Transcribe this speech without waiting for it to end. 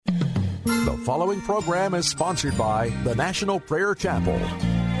The following program is sponsored by the National Prayer Chapel.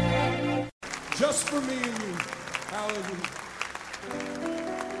 Just for me and you. Hallelujah.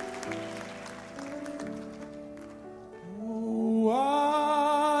 Oh,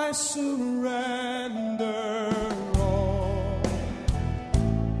 I surrender all.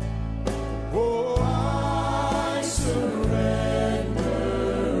 Oh, I surrender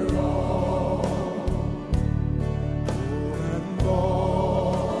all. Oh, and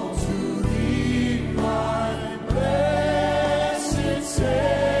all to thee, my blessed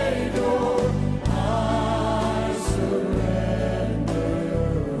Savior.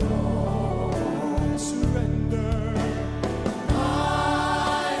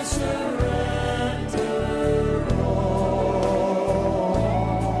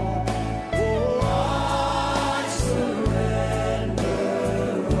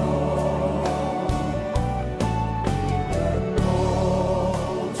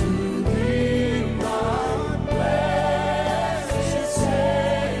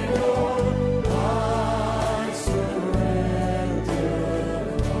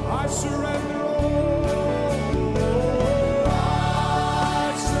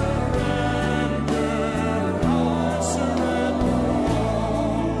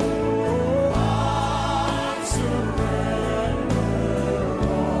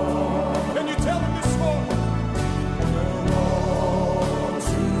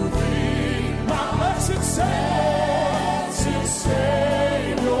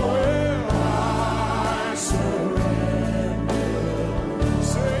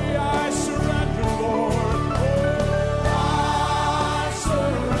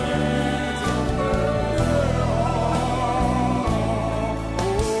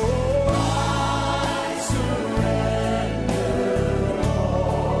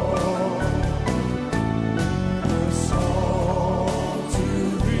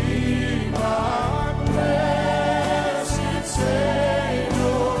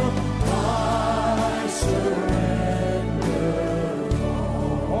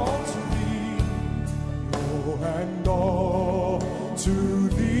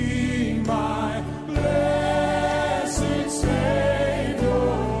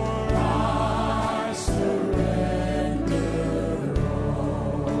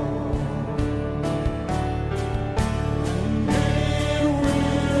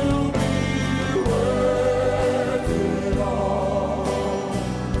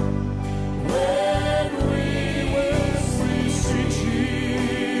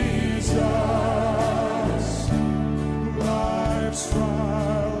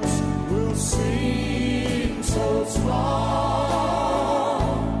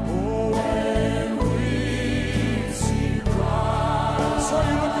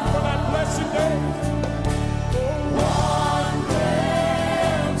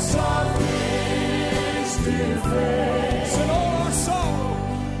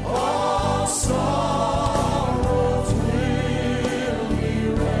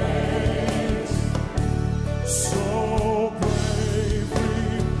 So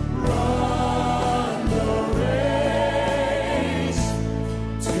bravely run the race.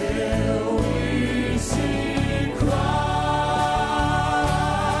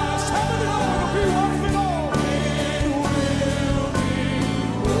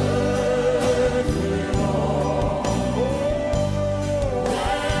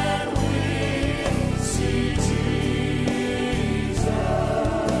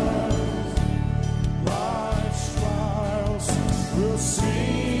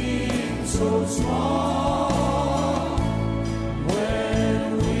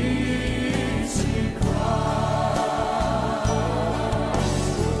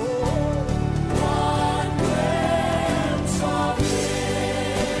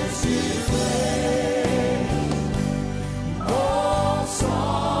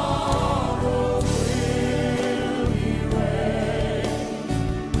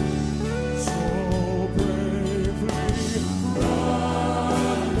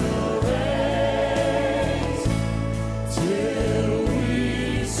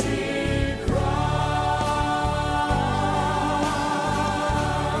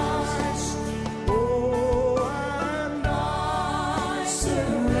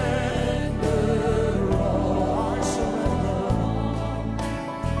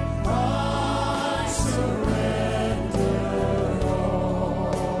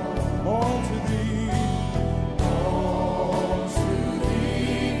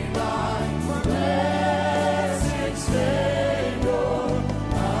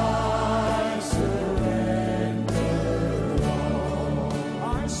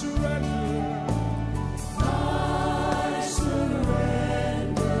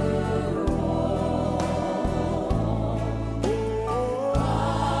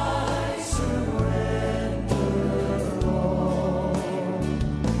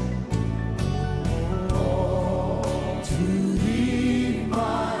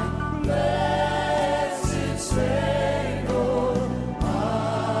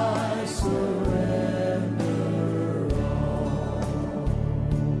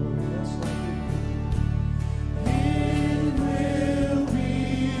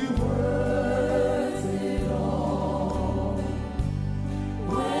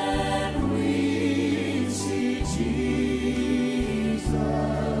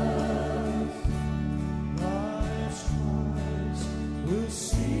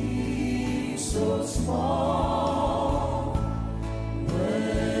 so small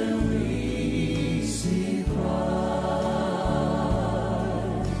when we see Christ.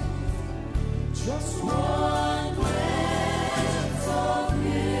 Just one glance of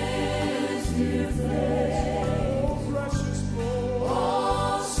His dear face, oh precious Lord,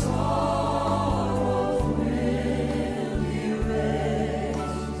 all sorrow will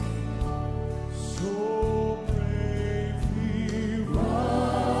erase. So bravely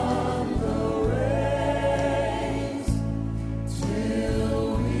run the race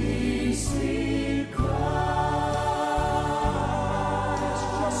till we see Christ.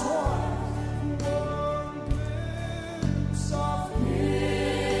 Just one glimpse of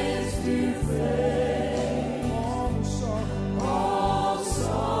His dear face, all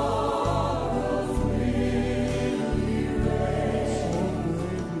sorrow will erase.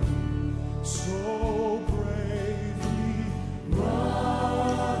 So bravely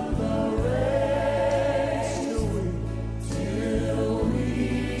run the race till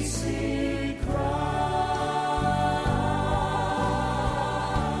we see Christ.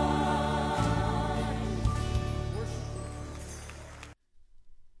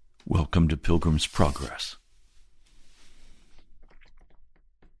 Welcome to Pilgrim's Progress.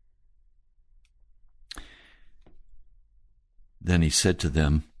 Then he said to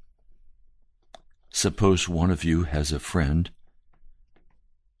them, suppose one of you has a friend,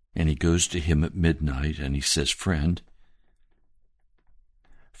 and he goes to him at midnight, and he says, Friend,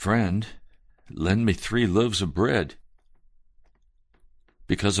 lend me 3 loaves of bread,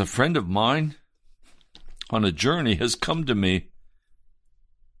 because a friend of mine on a journey has come to me,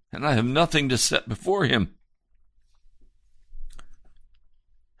 and I have nothing to set before him.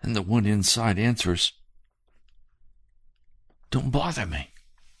 And the one inside answers, Don't bother me.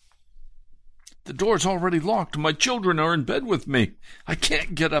 The door's already locked. My children are in bed with me. I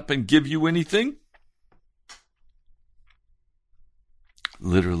can't get up and give you anything.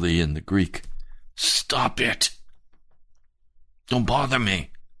 Literally in the Greek, stop it. Don't bother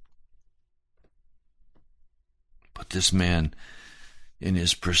me. But this man, in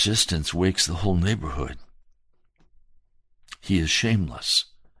his persistence, wakes the whole neighborhood. He is shameless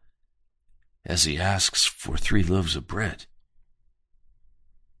as he asks for 3 loaves of bread.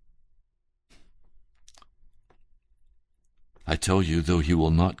 I tell you, though he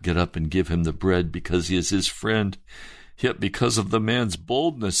will not get up and give him the bread because he is his friend, yet because of the man's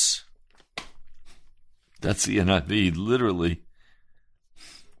boldness, that's the NIV, literally,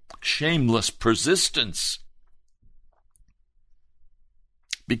 shameless persistence.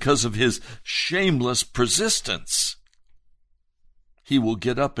 Because of his shameless persistence, he will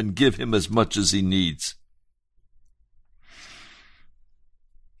get up and give him as much as he needs.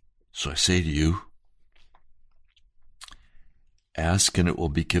 So I say to you, ask and it will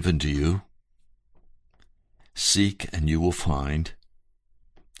be given to you. Seek and you will find.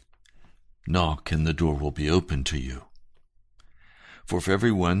 Knock and the door will be opened to you. For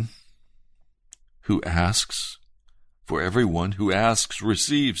everyone who asks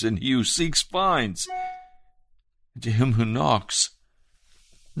receives, and he who seeks finds. And to him who knocks,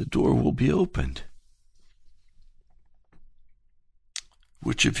 the door will be opened.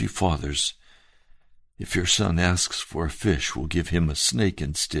 Which of you fathers, if your son asks for a fish, will give him a snake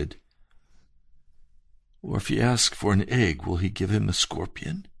instead? Or if he asks for an egg, will he give him a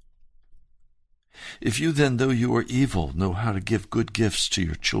scorpion? If you then, though you are evil, know how to give good gifts to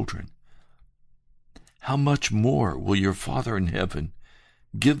your children, how much more will your Father in heaven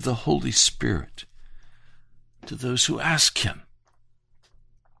give the Holy Spirit to those who ask him?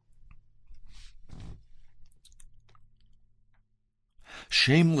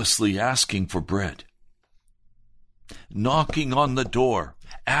 Shamelessly asking for bread, knocking on the door,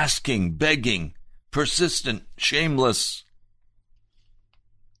 asking, begging, persistent, shameless.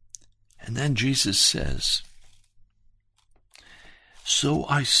 And then Jesus says, so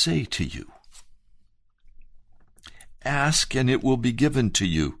I say to you, ask and it will be given to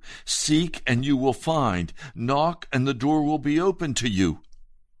you. Seek and you will find. Knock and the door will be open to you.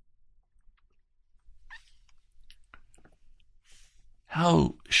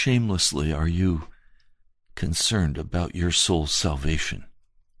 How shamelessly are you concerned about your soul's salvation?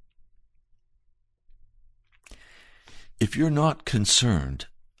 If you're not concerned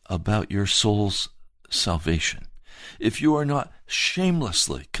about your soul's salvation, if you are not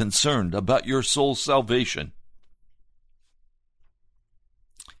shamelessly concerned about your soul's salvation,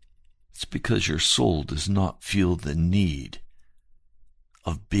 it's because your soul does not feel the need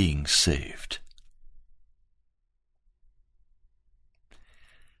of being saved.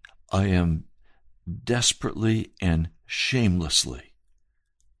 I am desperately and shamelessly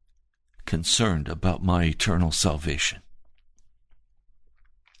concerned about my eternal salvation.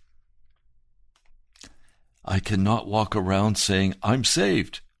 I cannot walk around saying, I'm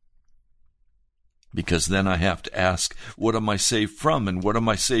saved. Because then I have to ask, what am I saved from and what am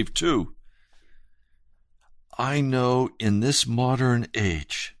I saved to? I know in this modern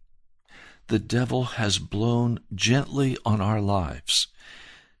age, the devil has blown gently on our lives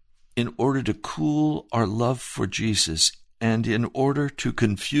in order to cool our love for Jesus and in order to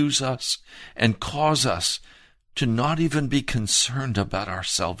confuse us and cause us to not even be concerned about our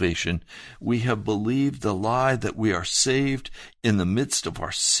salvation. We have believed the lie that we are saved in the midst of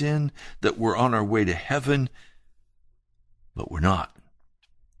our sin, that we're on our way to heaven, but we're not.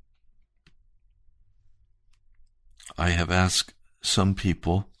 I have asked some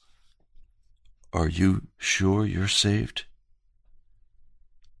people, are you sure you're saved?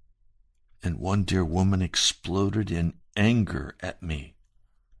 And one dear woman exploded in anger at me.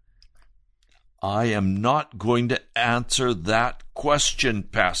 I am not going to answer that question,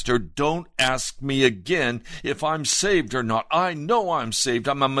 Pastor. Don't ask me again if I'm saved or not. I know I'm saved.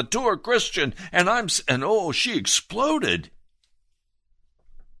 I'm a mature Christian, and she exploded.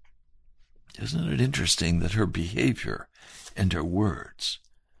 Isn't it interesting that her behavior and her words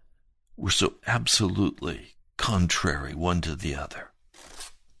were so absolutely contrary one to the other?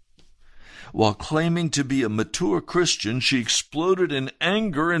 While claiming to be a mature Christian, she exploded in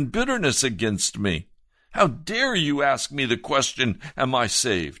anger and bitterness against me. How dare you ask me the question, am I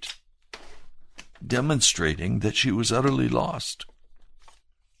saved? Demonstrating that she was utterly lost.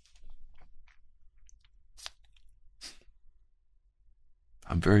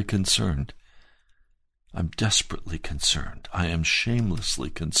 I'm very concerned. I'm desperately concerned. I am shamelessly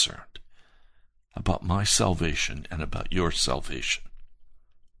concerned about my salvation and about your salvation.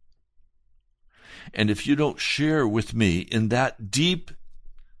 And if you don't share with me in that deep,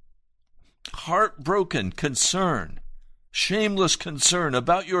 heartbroken concern, shameless concern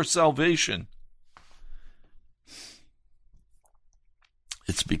about your salvation,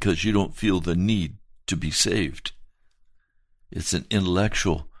 it's because you don't feel the need to be saved. It's an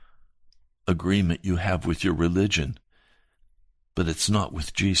intellectual agreement you have with your religion, but it's not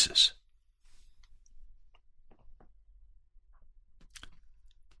with Jesus.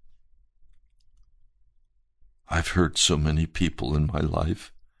 I've heard so many people in my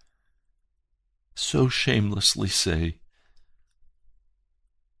life so shamelessly say,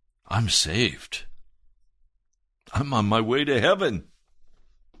 I'm saved. I'm on my way to heaven.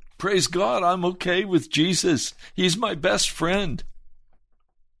 Praise God, I'm okay with Jesus. He's my best friend.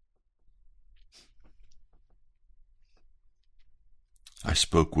 I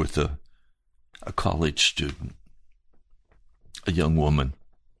spoke with a college student, a young woman.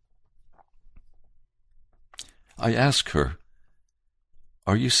 I asked her,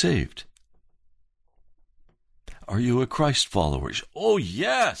 are you saved? Are you a Christ follower? Oh,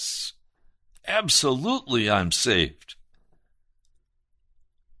 yes. Absolutely, I'm saved.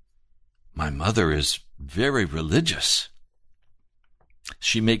 My mother is very religious.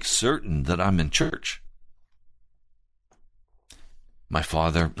 She makes certain that I'm in church. My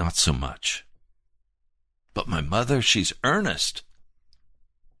father, not so much. But my mother, she's earnest.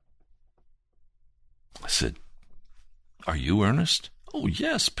 I said, are you earnest? Oh,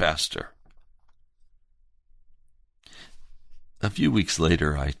 yes, Pastor. A few weeks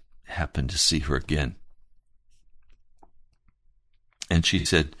later, I happened to see her again. And she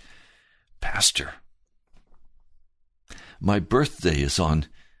said, Pastor, my birthday is on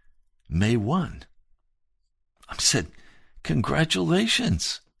May 1. I said,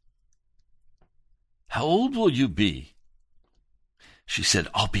 congratulations. How old will you be? She said,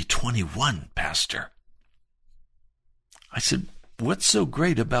 I'll be 21, Pastor. I said, what's so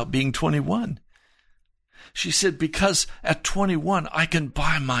great about being 21? She said, because at 21, I can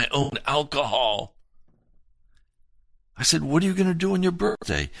buy my own alcohol. I said, what are you going to do on your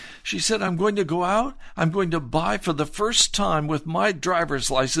birthday? She said, I'm going to go out. I'm going to buy for the first time with my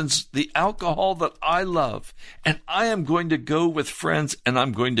driver's license the alcohol that I love. And I am going to go with friends and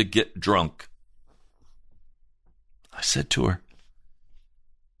I'm going to get drunk. I said to her,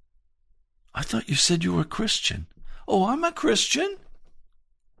 I thought you said you were a Christian. Oh, I'm a Christian.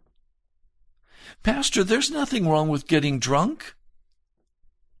 Pastor, there's nothing wrong with getting drunk.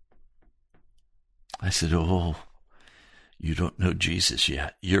 I said, oh, you don't know Jesus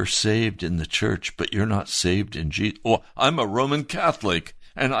yet. You're saved in the church, but you're not saved in Jesus. Oh, I'm a Roman Catholic,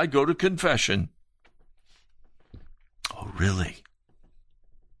 and I go to confession. Oh, really?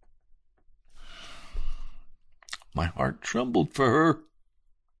 My heart trembled for her.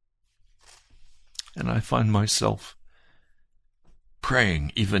 And I find myself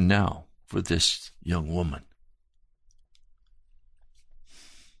praying even now for this young woman.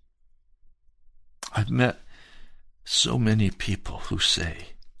 I've met so many people who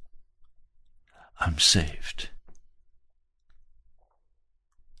say, I'm saved.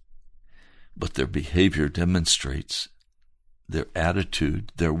 But their behavior demonstrates, their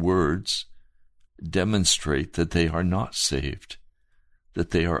attitude, their words demonstrate that they are not saved,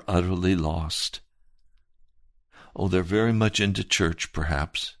 that they are utterly lost. Oh, they're very much into church,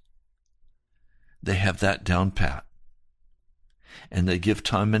 perhaps. They have that down pat. And they give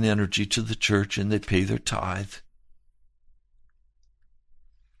time and energy to the church, and they pay their tithe.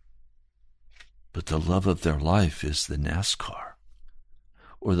 But the love of their life is the NASCAR,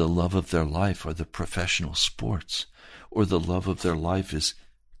 or the love of their life are the professional sports, or the love of their life is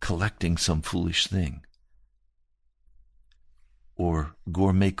collecting some foolish thing, or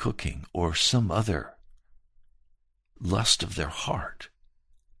gourmet cooking, or some other lust of their heart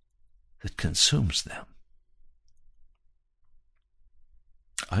that consumes them.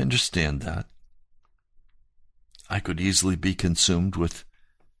 I understand that. I could easily be consumed with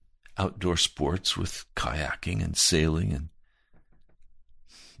outdoor sports, with kayaking and sailing and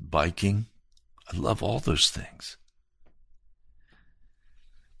biking. I love all those things.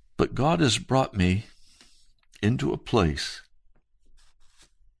 But God has brought me into a place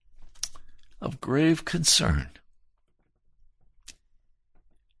of grave concern.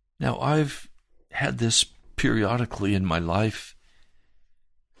 Now, I've had this periodically in my life,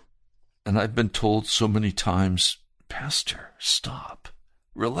 and I've been told so many times, Pastor, stop,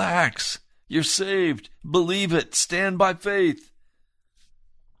 relax, you're saved, believe it, stand by faith.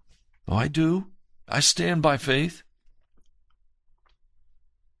 Oh, I do. I stand by faith.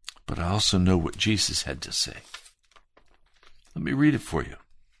 But I also know what Jesus had to say. Let me read it for you.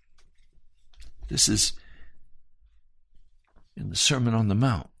 This is in the Sermon on the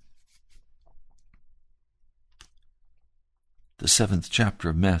Mount, the 7th chapter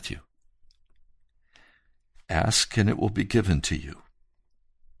of Matthew. Ask, and it will be given to you.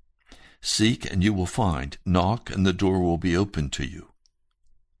 Seek, and you will find. Knock, and the door will be opened to you.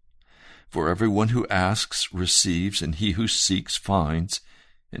 For everyone who asks receives, and he who seeks finds,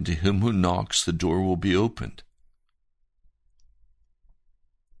 and to him who knocks the door will be opened.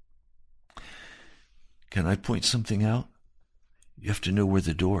 Can I point something out? You have to know where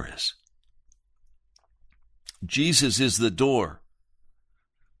the door is. Jesus is the door.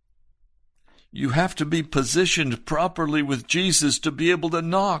 You have to be positioned properly with Jesus to be able to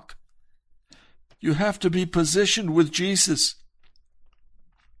knock. You have to be positioned with Jesus.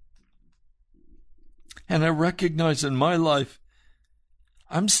 And I recognize in my life,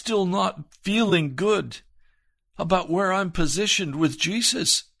 I'm still not feeling good about where I'm positioned with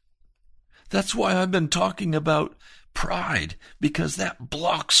Jesus. That's why I've been talking about pride, because that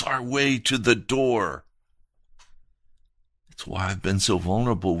blocks our way to the door. That's why I've been so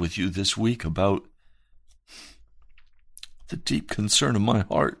vulnerable with you this week about the deep concern of my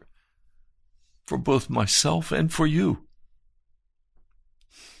heart for both myself and for you.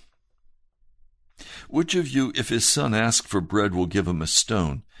 Which of you, if his son asks for bread, will give him a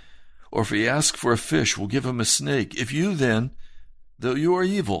stone? Or if he asks for a fish, will give him a snake? If you then, though you are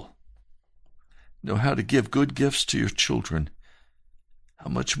evil, know how to give good gifts to your children, how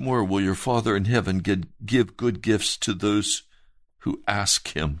much more will your Father in heaven give good gifts to those who ask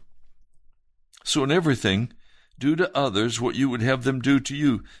him? So in everything, do to others what you would have them do to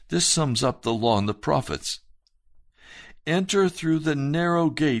you. This sums up the law and the prophets. Enter through the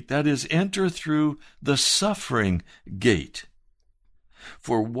narrow gate, that is, enter through the suffering gate.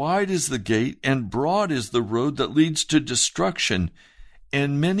 For wide is the gate, and broad is the road that leads to destruction,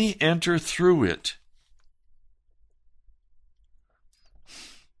 and many enter through it.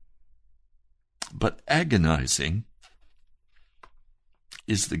 But agonizing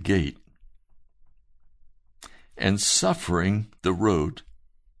is the gate, and suffering the road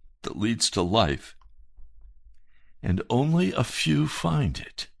that leads to life, and only a few find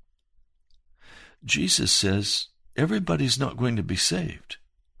it. Jesus says everybody's not going to be saved.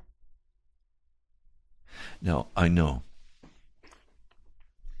 Now, I know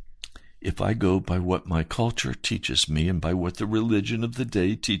if I go by what my culture teaches me and by what the religion of the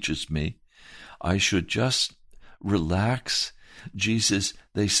day teaches me, I should just relax. Jesus,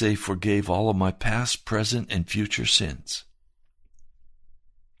 they say, forgave all of my past, present, and future sins.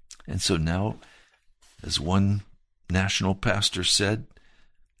 And so now, as one national pastor said,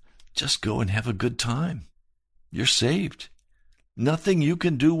 just go and have a good time. You're saved. Nothing you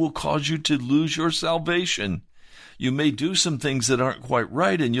can do will cause you to lose your salvation. You may do some things that aren't quite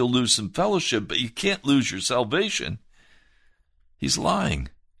right and you'll lose some fellowship, but you can't lose your salvation. He's lying.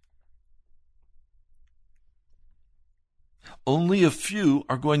 Only a few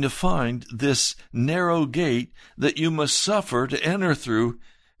are going to find this narrow gate that you must suffer to enter through,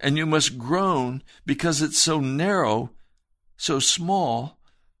 and you must groan because it's so narrow, so small.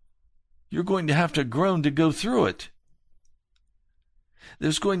 You're going to have to groan to go through it.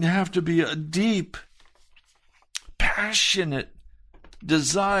 There's going to have to be a deep, passionate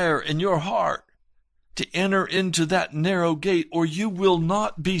desire in your heart to enter into that narrow gate, or you will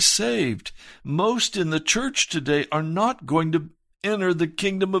not be saved. Most in the church today are not going to enter the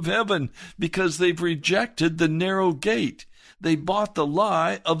kingdom of heaven because they've rejected the narrow gate. They bought the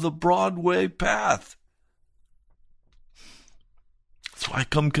lie of the Broadway path. That's why I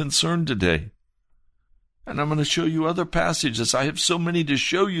come concerned today. And I'm going to show you other passages. I have so many to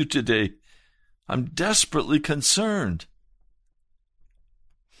show you today. I'm desperately concerned.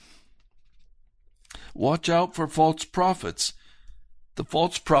 Watch out for false prophets. The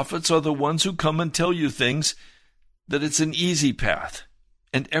false prophets are the ones who come and tell you things that it's an easy path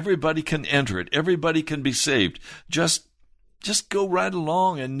and everybody can enter it. Everybody can be saved. Just go right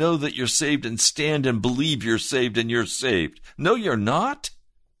along and know that you're saved and stand and believe you're saved and you're saved. No, you're not.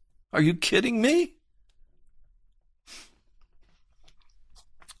 Are you kidding me?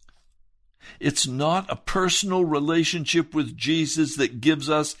 It's not a personal relationship with Jesus that gives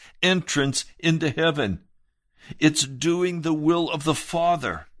us entrance into heaven. It's doing the will of the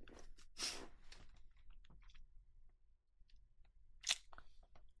Father.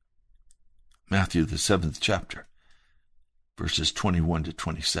 Matthew, the 7th chapter, verses 21 to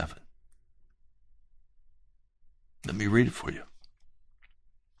 27. Let me read it for you.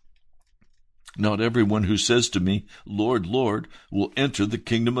 Not everyone who says to me, Lord, Lord, will enter the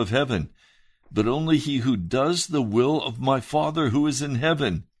kingdom of heaven, but only he who does the will of my Father who is in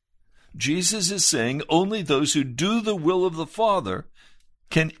heaven. Jesus is saying only those who do the will of the Father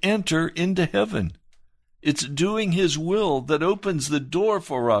can enter into heaven. It's doing his will that opens the door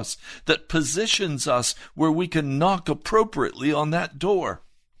for us, that positions us where we can knock appropriately on that door.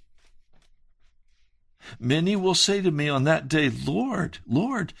 Many will say to me on that day, Lord,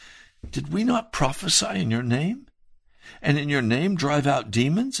 Lord, did we not prophesy in your name? And in your name drive out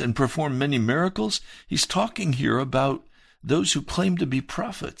demons and perform many miracles? He's talking here about those who claim to be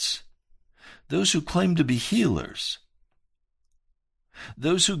prophets, those who claim to be healers,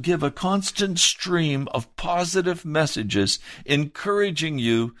 those who give a constant stream of positive messages encouraging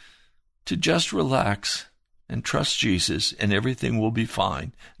you to just relax and trust Jesus and everything will be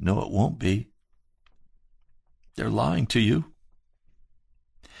fine. No, it won't be. They're lying to you.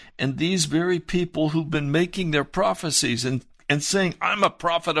 And these very people who've been making their prophecies and saying, I'm a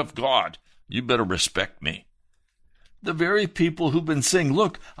prophet of God, you better respect me. The very people who've been saying,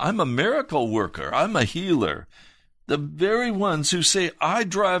 look, I'm a miracle worker, I'm a healer. The very ones who say, I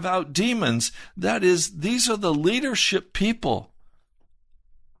drive out demons, these are the leadership people.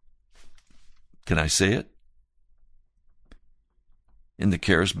 Can I say it? In the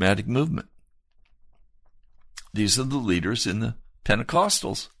charismatic movement. These are the leaders in the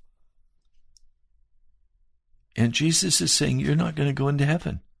Pentecostals. And Jesus is saying, you're not going to go into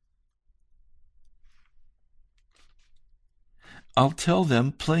heaven. I'll tell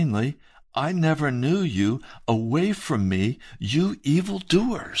them plainly, I never knew you. Away from me, you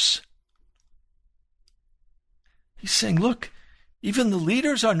evildoers. He's saying, look, even the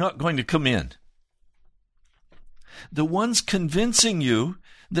leaders are not going to come in. The ones convincing you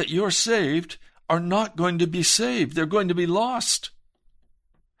that you're saved are not going to be saved. They're going to be lost.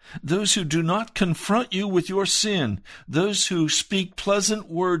 Those who do not confront you with your sin, those who speak pleasant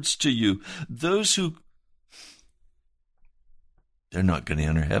words to you, they're not going to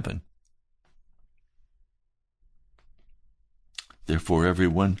enter heaven. Therefore,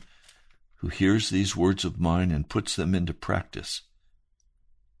 everyone who hears these words of mine and puts them into practice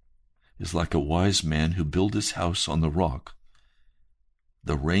is like a wise man who built his house on the rock.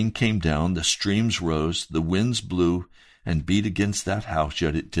 The rain came down, the streams rose, the winds blew, and beat against that house,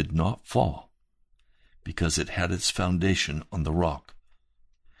 yet it did not fall, because it had its foundation on the rock.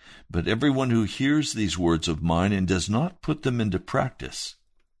 But everyone who hears these words of mine and does not put them into practice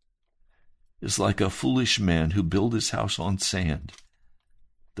is like a foolish man who built his house on sand.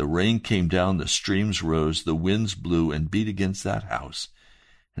 The rain came down, the streams rose, the winds blew and beat against that house,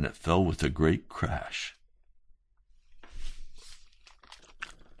 and it fell with a great crash.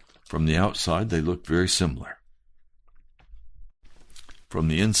 From the outside, they look very similar. From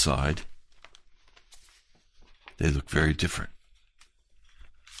the inside, they look very different.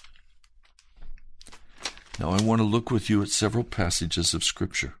 Now I want to look with you at several passages of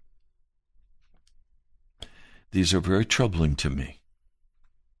Scripture. These are very troubling to me.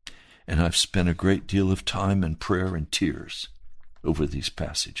 And I've spent a great deal of time in prayer and tears over these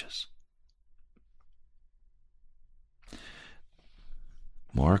passages.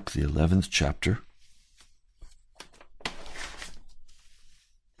 Mark, the 11th chapter.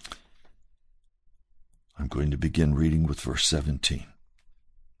 I'm going to begin reading with verse 17.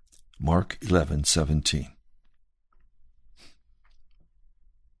 Mark 11:17.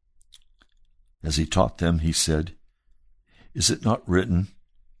 As he taught them, he said, "Is it not written,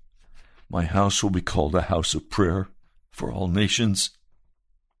 'My house will be called a house of prayer for all nations'?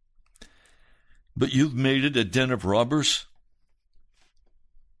 But you've made it a den of robbers."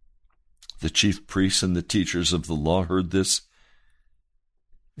 The chief priests and the teachers of the law heard this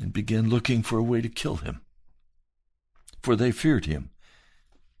and began looking for a way to kill him, for they feared him,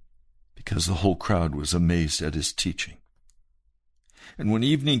 because the whole crowd was amazed at his teaching. And when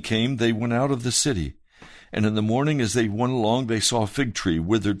evening came, they went out of the city. And in the morning, as they went along, they saw a fig tree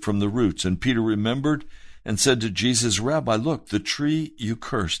withered from the roots. And Peter remembered and said to Jesus, "Rabbi, look, the tree you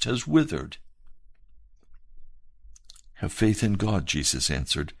cursed has withered." "Have faith in God," Jesus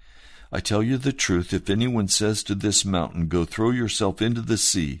answered. "I tell you the truth, if anyone says to this mountain, 'Go throw yourself into the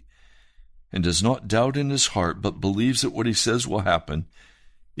sea,' and does not doubt in his heart, but believes that what he says will happen,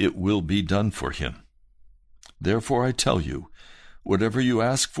 it will be done for him. Therefore I tell you, whatever you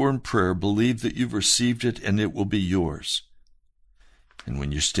ask for in prayer, believe that you've received it, and it will be yours. And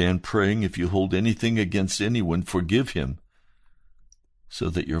when you stand praying, if you hold anything against anyone, forgive him, so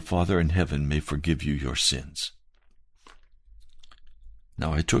that your Father in heaven may forgive you your sins."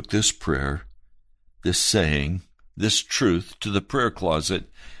 Now I took this prayer, this saying, this truth to the prayer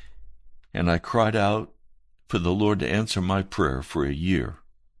closet, and I cried out for the Lord to answer my prayer for a year.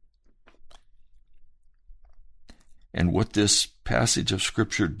 And what this passage of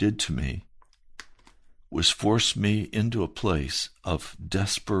Scripture did to me was force me into a place of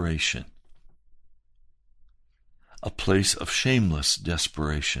desperation, a place of shameless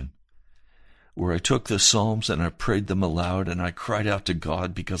desperation, where I took the Psalms and I prayed them aloud and I cried out to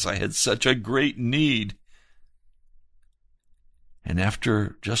God because I had such a great need. And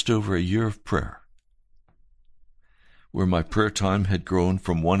after just over a year of prayer, where my prayer time had grown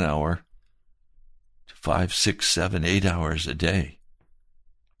from 1 hour to 5, 6, 7, 8 hours a day,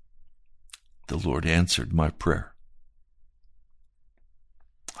 the Lord answered my prayer.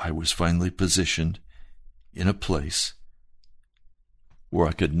 I was finally positioned in a place where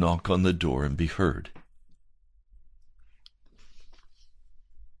I could knock on the door and be heard.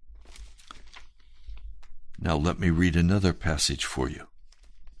 Now let me read another passage for you.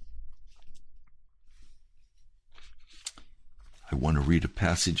 I want to read a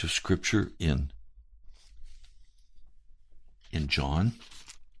passage of Scripture in John.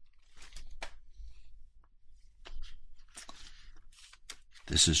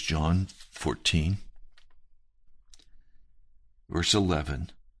 This is John 14. Verse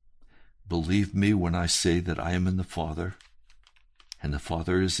 11, "Believe me when I say that I am in the Father, and the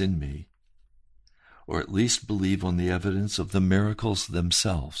Father is in me, or at least believe on the evidence of the miracles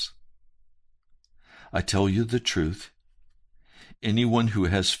themselves. I tell you the truth, anyone who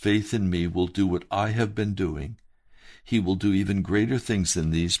has faith in me will do what I have been doing. He will do even greater things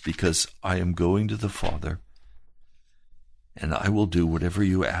than these, because I am going to the Father, and I will do whatever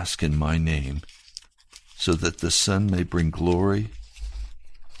you ask in my name, so that the Son may bring glory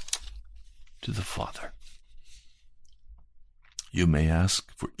to the Father. You may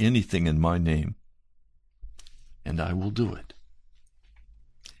ask for anything in my name, and I will do it."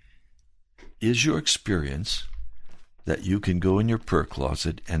 Is your experience that you can go in your prayer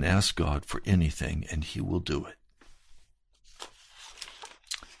closet and ask God for anything, and He will do it?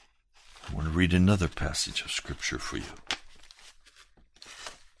 I want to read another passage of Scripture for you.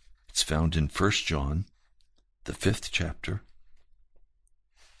 It's found in 1 John, the 5th chapter.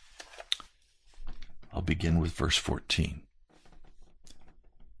 I'll begin with verse 14.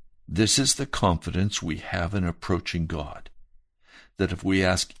 "This is the confidence we have in approaching God, that if we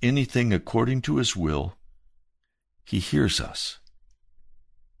ask anything according to His will, He hears us.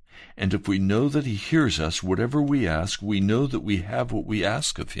 And if we know that He hears us, whatever we ask, we know that we have what we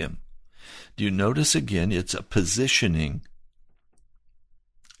ask of Him." Do you notice again, it's a positioning.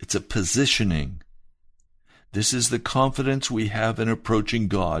 It's a positioning. This is the confidence we have in approaching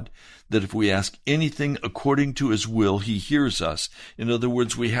God, that if we ask anything according to His will, He hears us. In other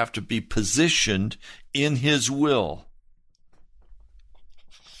words, we have to be positioned in His will.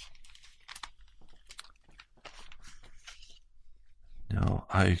 Now,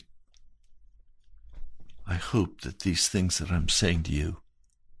 I hope that these things that I'm saying to you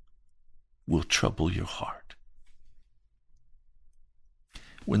will trouble your heart.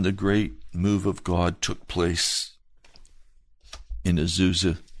 when the great move of God took place in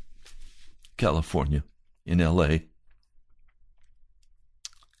Azusa, California, in L.A.,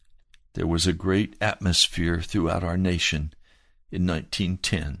 there was a great atmosphere throughout our nation in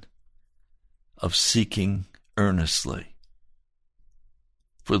 1910 of seeking earnestly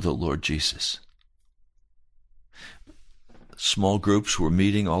for the Lord Jesus. Small groups were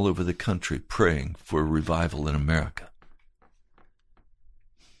meeting all over the country praying for a revival in America.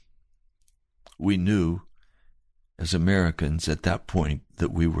 We knew as Americans at that point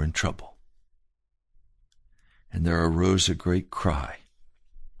that we were in trouble. And there arose a great cry.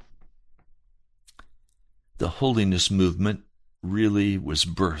 The holiness movement really was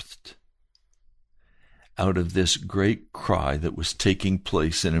birthed out of this great cry that was taking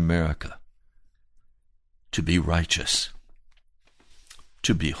place in America to be righteous,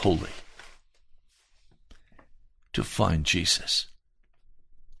 to be holy, to find Jesus.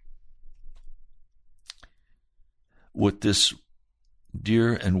 What this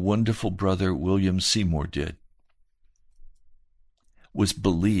dear and wonderful brother William Seymour did was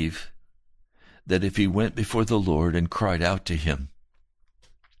believe that if he went before the Lord and cried out to him,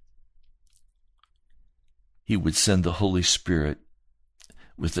 he would send the Holy Spirit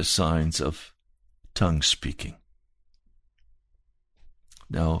with the signs of tongue speaking.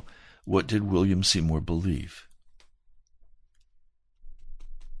 Now, what did William Seymour believe?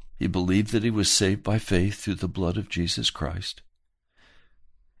 He believed that he was saved by faith through the blood of Jesus Christ.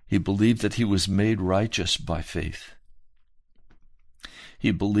 He believed that he was made righteous by faith.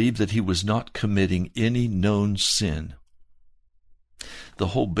 He believed that he was not committing any known sin. The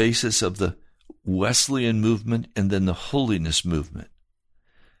whole basis of the Wesleyan movement and then the holiness movement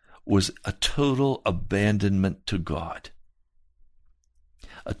was a total abandonment to God,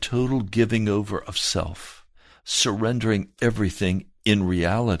 a total giving over of self, surrendering everything in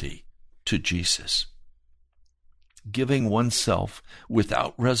reality to Jesus, giving oneself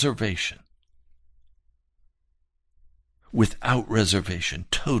without reservation,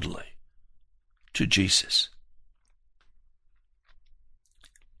 totally to Jesus.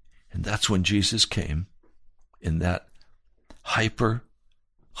 And that's when Jesus came in that hyper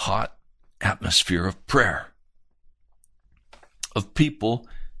hot atmosphere of prayer, of people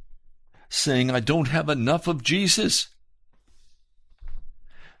saying, I don't have enough of Jesus,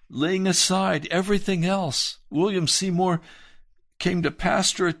 laying aside everything else. William Seymour came to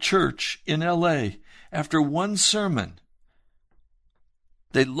pastor a church in L.A. after one sermon.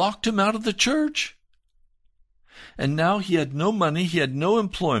 They locked him out of the church. And now he had no money, he had no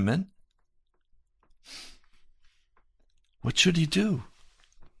employment. What should he do?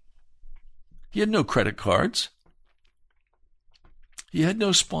 He had no credit cards. He had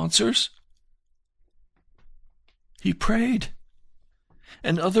no sponsors. He prayed.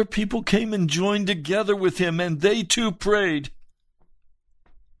 And other people came and joined together with him, and they too prayed.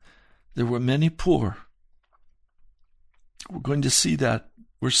 There were many poor. We're going to see that.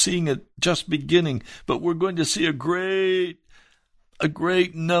 We're seeing it just beginning, but we're going to see a great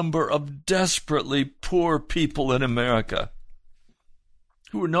number of desperately poor people in America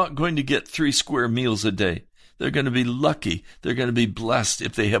who are not going to get 3 square meals a day. They're going to be lucky. They're going to be blessed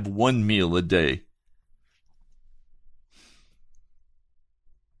if they have 1 meal a day.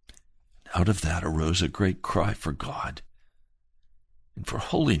 Out of that arose a great cry for God and for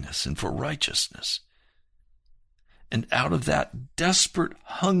holiness and for righteousness. And out of that desperate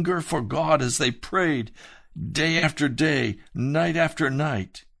hunger for God as they prayed day after day, night after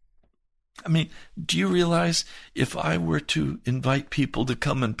night. I mean, do you realize if I were to invite people to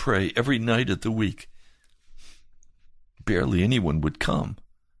come and pray every night of the week, barely anyone would come.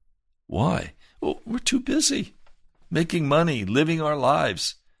 Why? Well, we're too busy making money, living our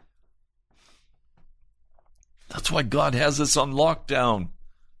lives. That's why God has us on lockdown.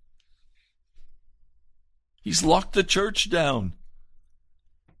 He's locked the church down.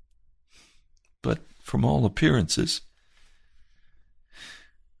 But from all appearances,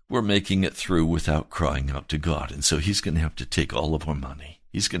 we're making it through without crying out to God. And so he's going to have to take all of our money.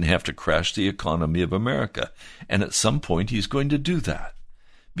 He's going to have to crash the economy of America. And at some point, he's going to do that.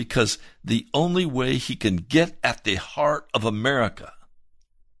 Because the only way he can get at the heart of America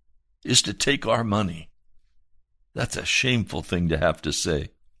is to take our money. That's a shameful thing to have to say.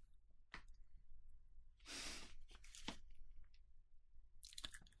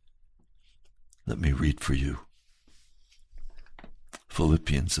 Let me read for you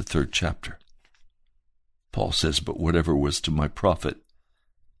Philippians, the 3rd chapter. Paul says, but whatever was to my profit,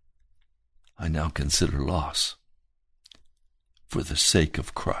 I now consider loss for the sake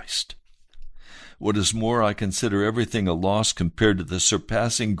of Christ. What is more, I consider everything a loss compared to the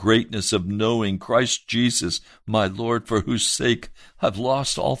surpassing greatness of knowing Christ Jesus, my Lord, for whose sake I've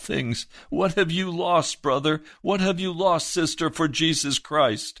lost all things. What have you lost, brother? What have you lost, sister, for Jesus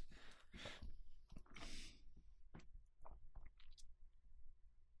Christ?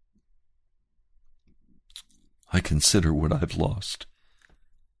 I consider what I've lost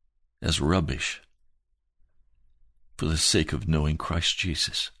as rubbish for the sake of knowing Christ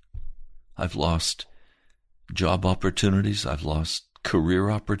Jesus. I've lost job opportunities. I've lost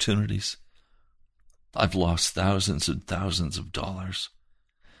career opportunities. I've lost thousands and thousands of dollars.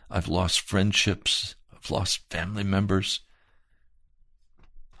 I've lost friendships. I've lost family members.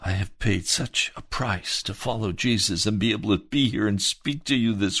 I have paid such a price to follow Jesus and be able to be here and speak to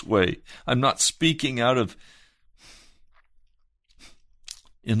you this way. I'm not speaking out of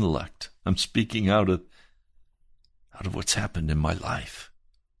intellect. I'm speaking out of what's happened in my life.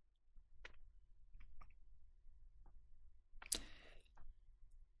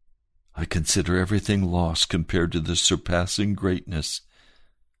 I consider everything lost compared to the surpassing greatness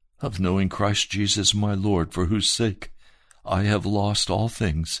of knowing Christ Jesus my Lord, for whose sake I have lost all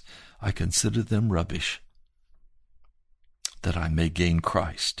things. I consider them rubbish, that I may gain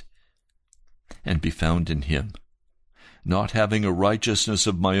Christ and be found in him, not having a righteousness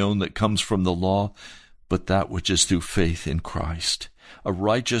of my own that comes from the law, but that which is through faith in Christ, a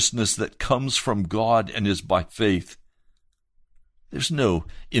righteousness that comes from God and is by faith. There's no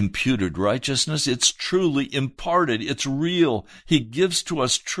imputed righteousness. It's truly imparted. It's real. He gives to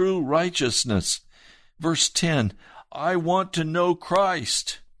us true righteousness. Verse 10, I want to know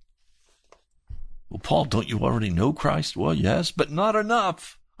Christ. Well, Paul, don't you already know Christ? Well, yes, but not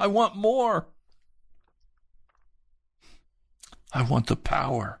enough. I want more. I want the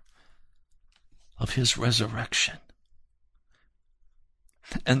power of his resurrection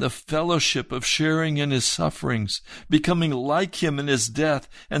and the fellowship of sharing in his sufferings, becoming like him in his death,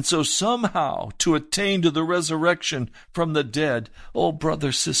 and so somehow to attain to the resurrection from the dead. Oh,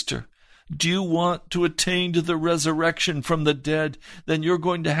 brother, sister, do you want to attain to the resurrection from the dead? Then you're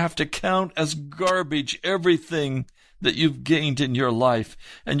going to have to count as garbage everything that you've gained in your life,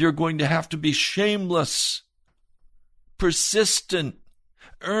 and you're going to have to be shameless, persistent,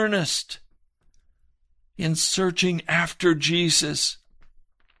 earnest in searching after Jesus.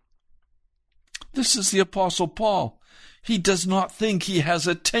 This is the Apostle Paul. He does not think he has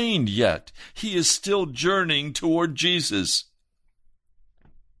attained yet. He is still journeying toward Jesus.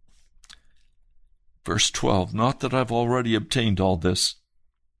 Verse 12, not that I've already obtained all this,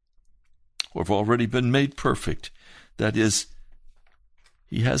 or have already been made perfect. That is,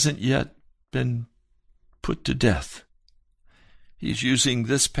 he hasn't yet been put to death. He's using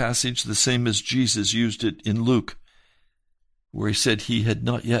this passage the same as Jesus used it in Luke, where he said he had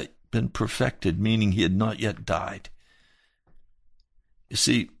not yet been perfected, meaning he had not yet died. You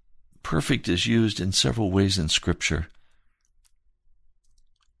see, perfect is used in several ways in Scripture.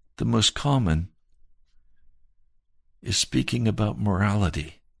 The most common is speaking about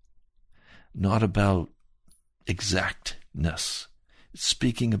morality, not about exactness. It's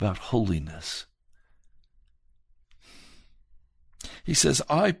speaking about holiness. He says,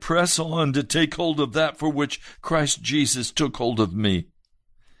 I press on to take hold of that for which Christ Jesus took hold of me.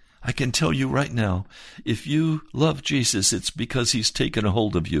 I can tell you right now, if you love Jesus, it's because he's taken a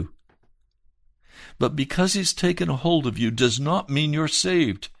hold of you. But because he's taken a hold of you does not mean you're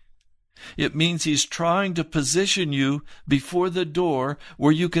saved. It means he's trying to position you before the door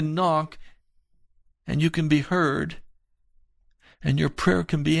where you can knock and you can be heard and your prayer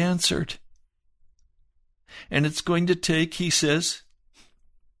can be answered. And it's going to take, he says,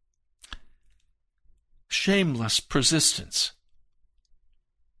 shameless persistence.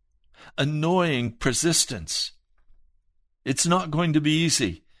 Annoying persistence. It's not going to be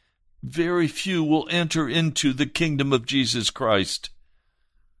easy. Very few will enter into the kingdom of Jesus Christ.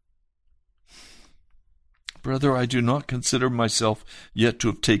 Brother, I do not consider myself yet to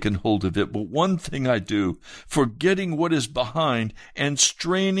have taken hold of it, but one thing I do, forgetting what is behind and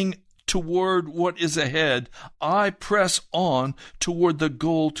straining toward what is ahead, I press on toward the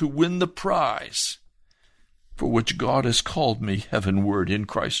goal to win the prize for which God has called me heavenward in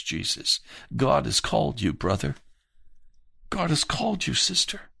Christ Jesus. God has called you, brother. God has called you,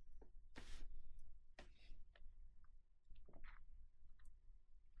 sister.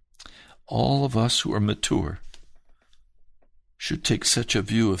 All of us who are mature should take such a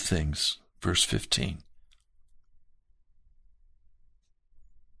view of things. Verse 15.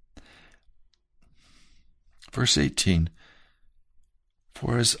 Verse 18.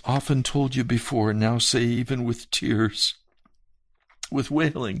 For as often told you before, and now say even with tears, with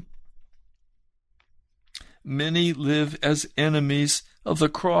wailing, many live as enemies of the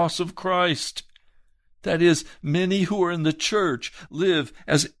cross of Christ. That is, many who are in the church live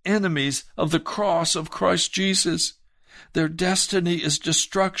as enemies of the cross of Christ Jesus. Their destiny is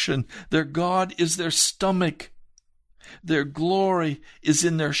destruction. Their God is their stomach. Their glory is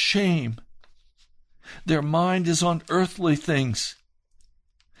in their shame. Their mind is on earthly things.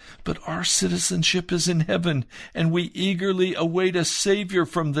 But our citizenship is in heaven, and we eagerly await a Savior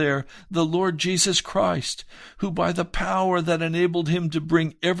from there, the Lord Jesus Christ, who by the power that enabled him to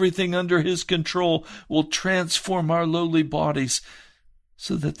bring everything under his control will transform our lowly bodies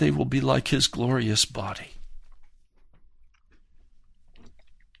so that they will be like his glorious body.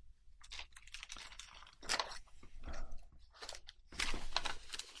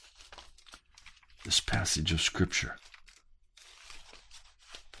 This passage of Scripture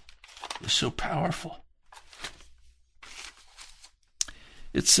is so powerful.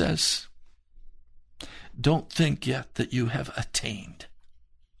 It says, don't think yet that you have attained.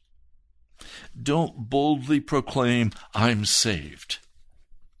 Don't boldly proclaim, I'm saved.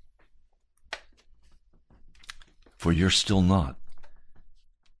 For you're still not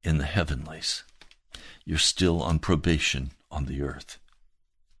in the heavenlies. You're still on probation on the earth.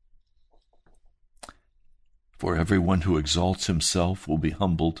 For everyone who exalts himself will be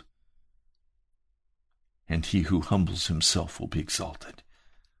humbled, and he who humbles himself will be exalted.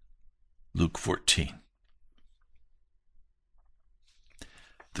 Luke 14.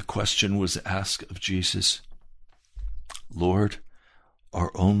 The question was asked of Jesus, Lord,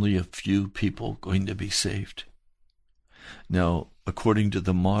 are only a few people going to be saved? Now, according to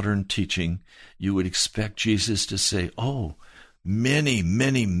the modern teaching, you would expect Jesus to say, oh, many,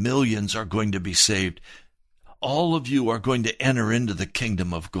 many millions are going to be saved. All of you are going to enter into the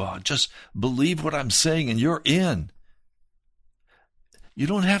kingdom of God. Just believe what I'm saying and you're in. You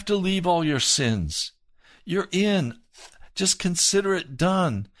don't have to leave all your sins. You're in. Just consider it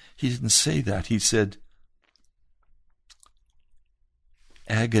done. He didn't say that. He said,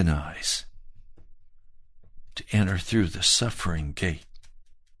 agonize to enter through the suffering gate.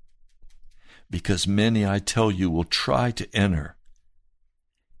 Because many, I tell you, will try to enter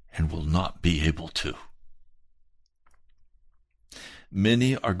and will not be able to.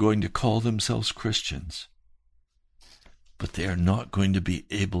 Many are going to call themselves Christians, but they are not going to be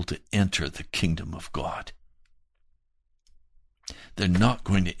able to enter the kingdom of God. They're not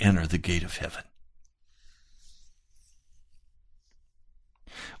going to enter the gate of heaven.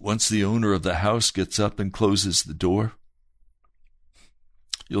 Once the owner of the house gets up and closes the door,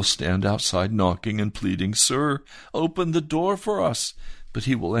 you'll stand outside knocking and pleading, Sir, open the door for us. But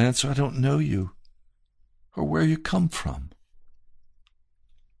he will answer, I don't know you or where you come from.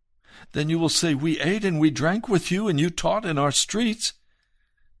 Then you will say, we ate and we drank with you and you taught in our streets.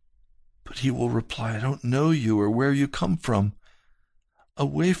 But he will reply, I don't know you or where you come from.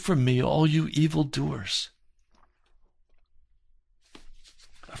 Away from me, all you evildoers.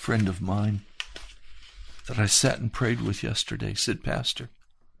 A friend of mine that I sat and prayed with yesterday said, Pastor,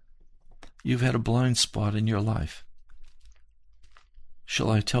 you've had a blind spot in your life. Shall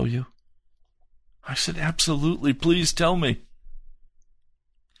I tell you? I said, absolutely, please tell me.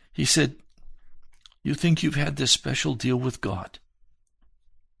 He said, you think you've had this special deal with God,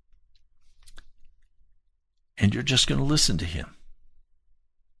 and you're just going to listen to him,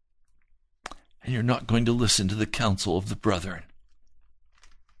 and you're not going to listen to the counsel of the brethren.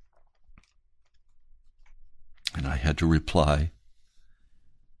 And I had to reply,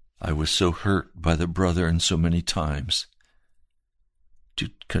 I was so hurt by the brethren so many times to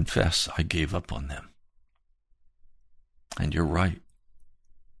confess I gave up on them. And you're right.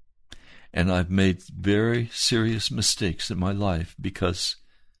 And I've made very serious mistakes in my life because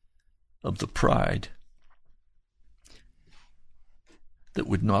of the pride that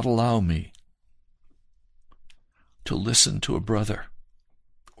would not allow me to listen to a brother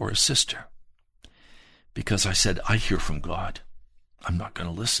or a sister. Because I said, I hear from God. I'm not going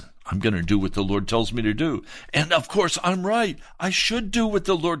to listen. I'm going to do what the Lord tells me to do. And of course, I'm right. I should do what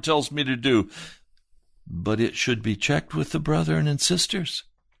the Lord tells me to do. But it should be checked with the brethren and sisters.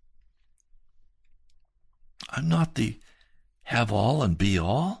 I'm not the have-all and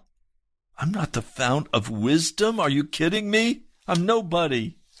be-all. I'm not the fount of wisdom. Are you kidding me? I'm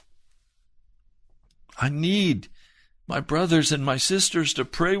nobody. I need my brothers and my sisters to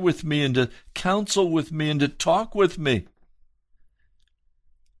pray with me and to counsel with me and to talk with me.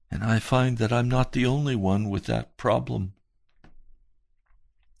 And I find that I'm not the only one with that problem.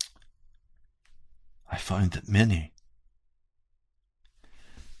 I find that many,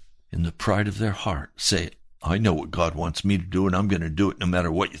 in the pride of their heart, say, I know what God wants me to do, and I'm going to do it no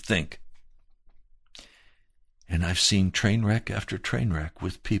matter what you think. And I've seen train wreck after train wreck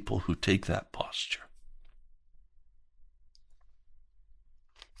with people who take that posture.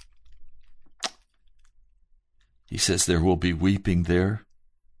 He says there will be weeping there,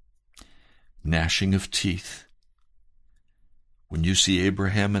 gnashing of teeth. When you see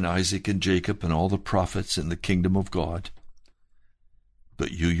Abraham and Isaac and Jacob and all the prophets in the kingdom of God,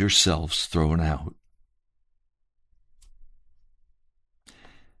 but you yourselves thrown out.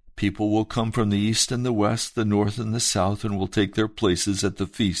 People will come from the east and the west, the north and the south, and will take their places at the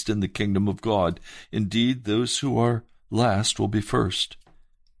feast in the kingdom of God. Indeed, those who are last will be first,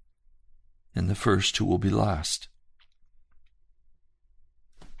 and the first who will be last.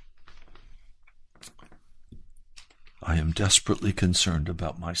 I am desperately concerned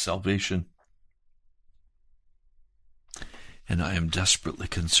about my salvation, and I am desperately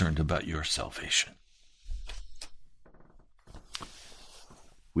concerned about your salvation.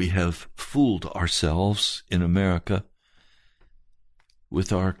 We have fooled ourselves in America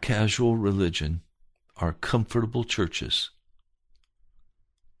with our casual religion, our comfortable churches.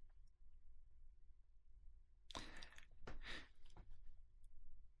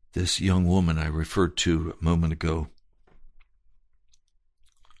 This young woman I referred to a moment ago,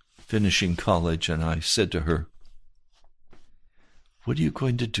 finishing college, and I said to her, "What are you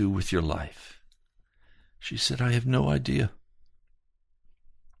going to do with your life?" She said, "I have no idea.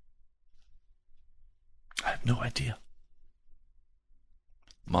 I have no idea."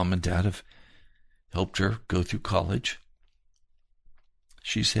 Mom and Dad have helped her go through college.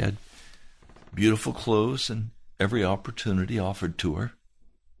 She's had beautiful clothes and every opportunity offered to her.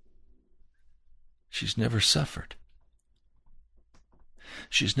 She's never suffered.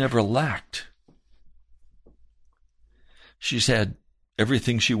 She's never lacked. She's had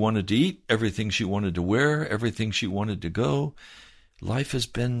everything she wanted to eat, everything she wanted to wear, everything she wanted to go. Life has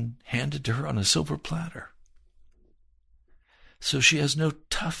been handed to her on a silver platter. So she has no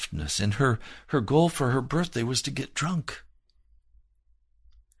toughness, and her goal for her birthday was to get drunk.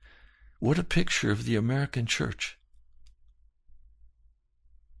 What a picture of the American church.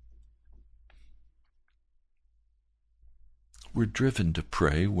 We're driven to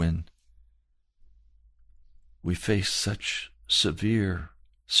pray when we face such severe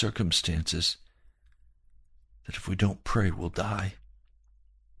circumstances that if we don't pray, we'll die.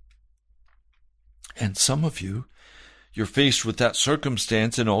 And some of you, you're faced with that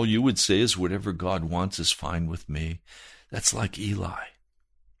circumstance, and all you would say is, whatever God wants is fine with me. That's like Eli.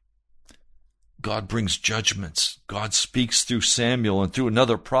 God brings judgments. God speaks through Samuel and through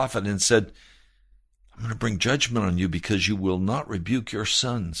another prophet and said, "I'm going to bring judgment on you because you will not rebuke your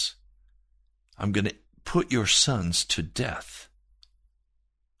sons. I'm going to put your sons to death."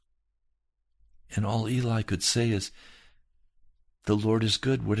 And all Eli could say is, "The Lord is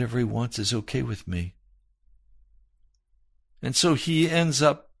good. Whatever he wants is okay with me." And so he ends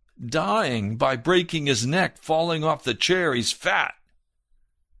up dying by breaking his neck, falling off the chair. He's fat.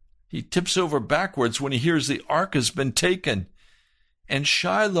 He tips over backwards when he hears the ark has been taken. And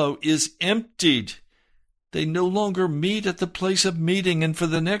Shiloh is emptied. They no longer meet at the place of meeting, and for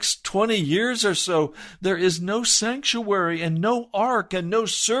the next 20 years or so, there is no sanctuary and no ark and no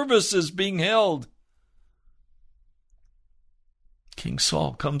services being held. King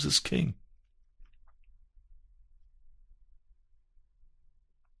Saul comes as king.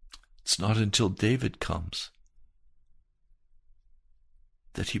 It's not until David comes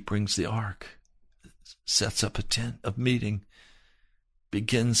that he brings the ark, sets up a tent of meeting,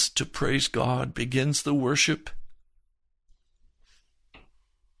 begins to praise God, begins the worship.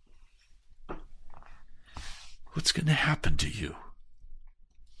 What's going to happen to you?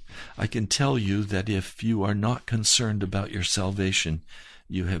 I can tell you that if you are not concerned about your salvation,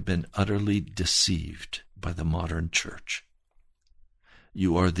 you have been utterly deceived by the modern church.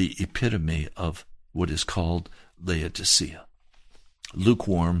 You are the epitome of what is called Laodicea.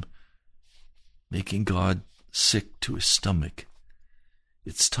 Lukewarm, making God sick to his stomach.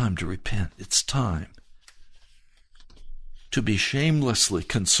 It's time to repent. It's time to be shamelessly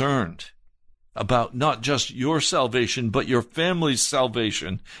concerned about not just your salvation, but your family's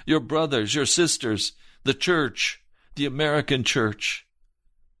salvation, your brothers, your sisters, the church, the American church.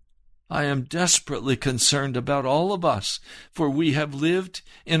 I am desperately concerned about all of us, for we have lived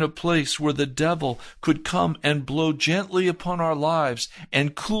in a place where the devil could come and blow gently upon our lives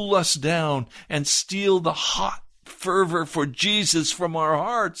and cool us down and steal the hot fervor for Jesus from our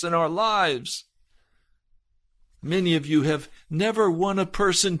hearts and our lives. Many of you have never won a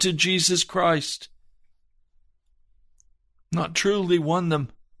person to Jesus Christ, not truly won them.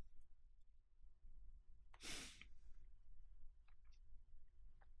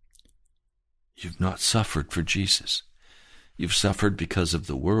 You've not suffered for Jesus. You've suffered because of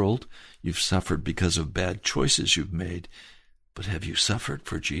the world. You've suffered because of bad choices you've made. But have you suffered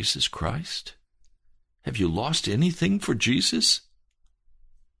for Jesus Christ? Have you lost anything for Jesus?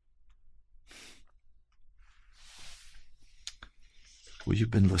 Well, you've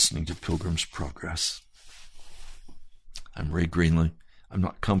been listening to Pilgrim's Progress. I'm Ray Greenley. I'm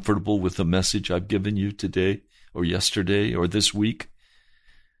not comfortable with the message I've given you today or yesterday or this week,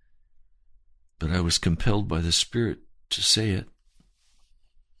 but I was compelled by the Spirit to say it.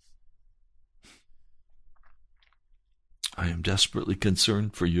 I am desperately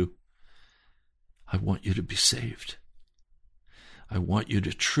concerned for you. I want you to be saved. I want you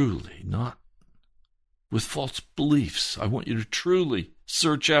to truly, not with false beliefs, I want you to truly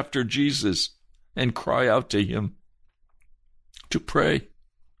search after Jesus and cry out to him, to pray.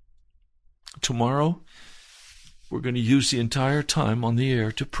 Tomorrow, we're going to use the entire time on the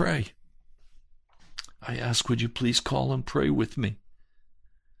air to pray. I ask, would you please call and pray with me?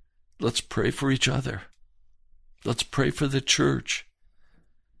 Let's pray for each other. Let's pray for the church.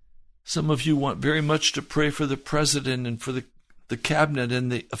 Some of you want very much to pray for the president and for the cabinet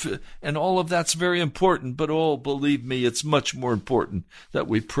and all of that's very important, but believe me, it's much more important that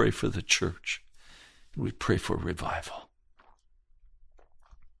we pray for the church. We pray for revival.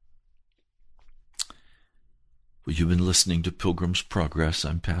 Well, you've been listening to Pilgrim's Progress.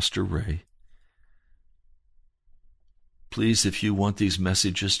 I'm Pastor Ray. Please, if you want these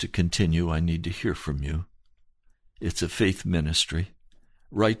messages to continue, I need to hear from you. It's a faith ministry.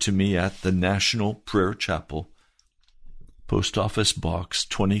 Write to me at the National Prayer Chapel, Post Office Box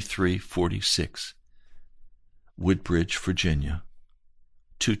 2346, Woodbridge, Virginia,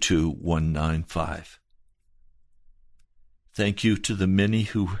 22195. Thank you to the many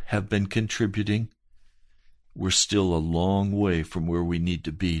who have been contributing. We're still a long way from where we need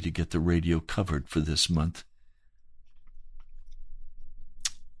to be to get the radio covered for this month.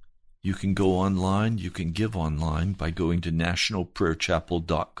 You can go online, you can give online by going to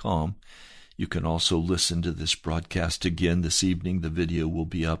nationalprayerchapel.com. You can also listen to this broadcast again this evening. The video will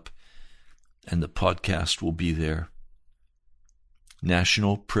be up and the podcast will be there.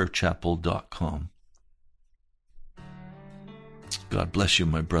 nationalprayerchapel.com. God bless you,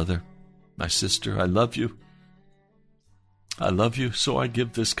 my brother, my sister. I love you. I love you, so I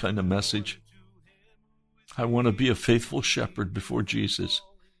give this kind of message. I want to be a faithful shepherd before Jesus.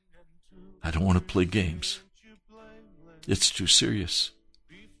 I don't want to play games. It's too serious.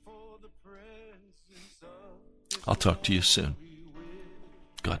 I'll talk to you soon.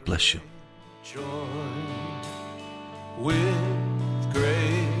 God bless you. Joy, with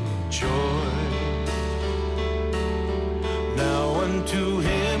great joy. Now unto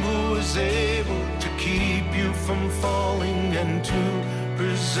him who is able to keep you from falling and to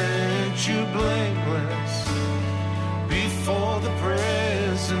present you blameless before the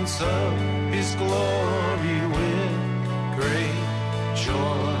presence of his glory with great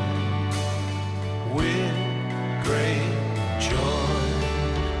joy, with great joy.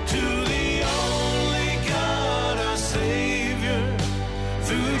 To the only God our Savior,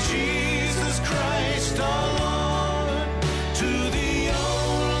 through Jesus Christ our Lord. To the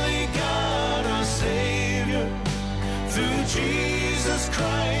only God our Savior, through Jesus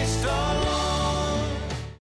Christ our Lord.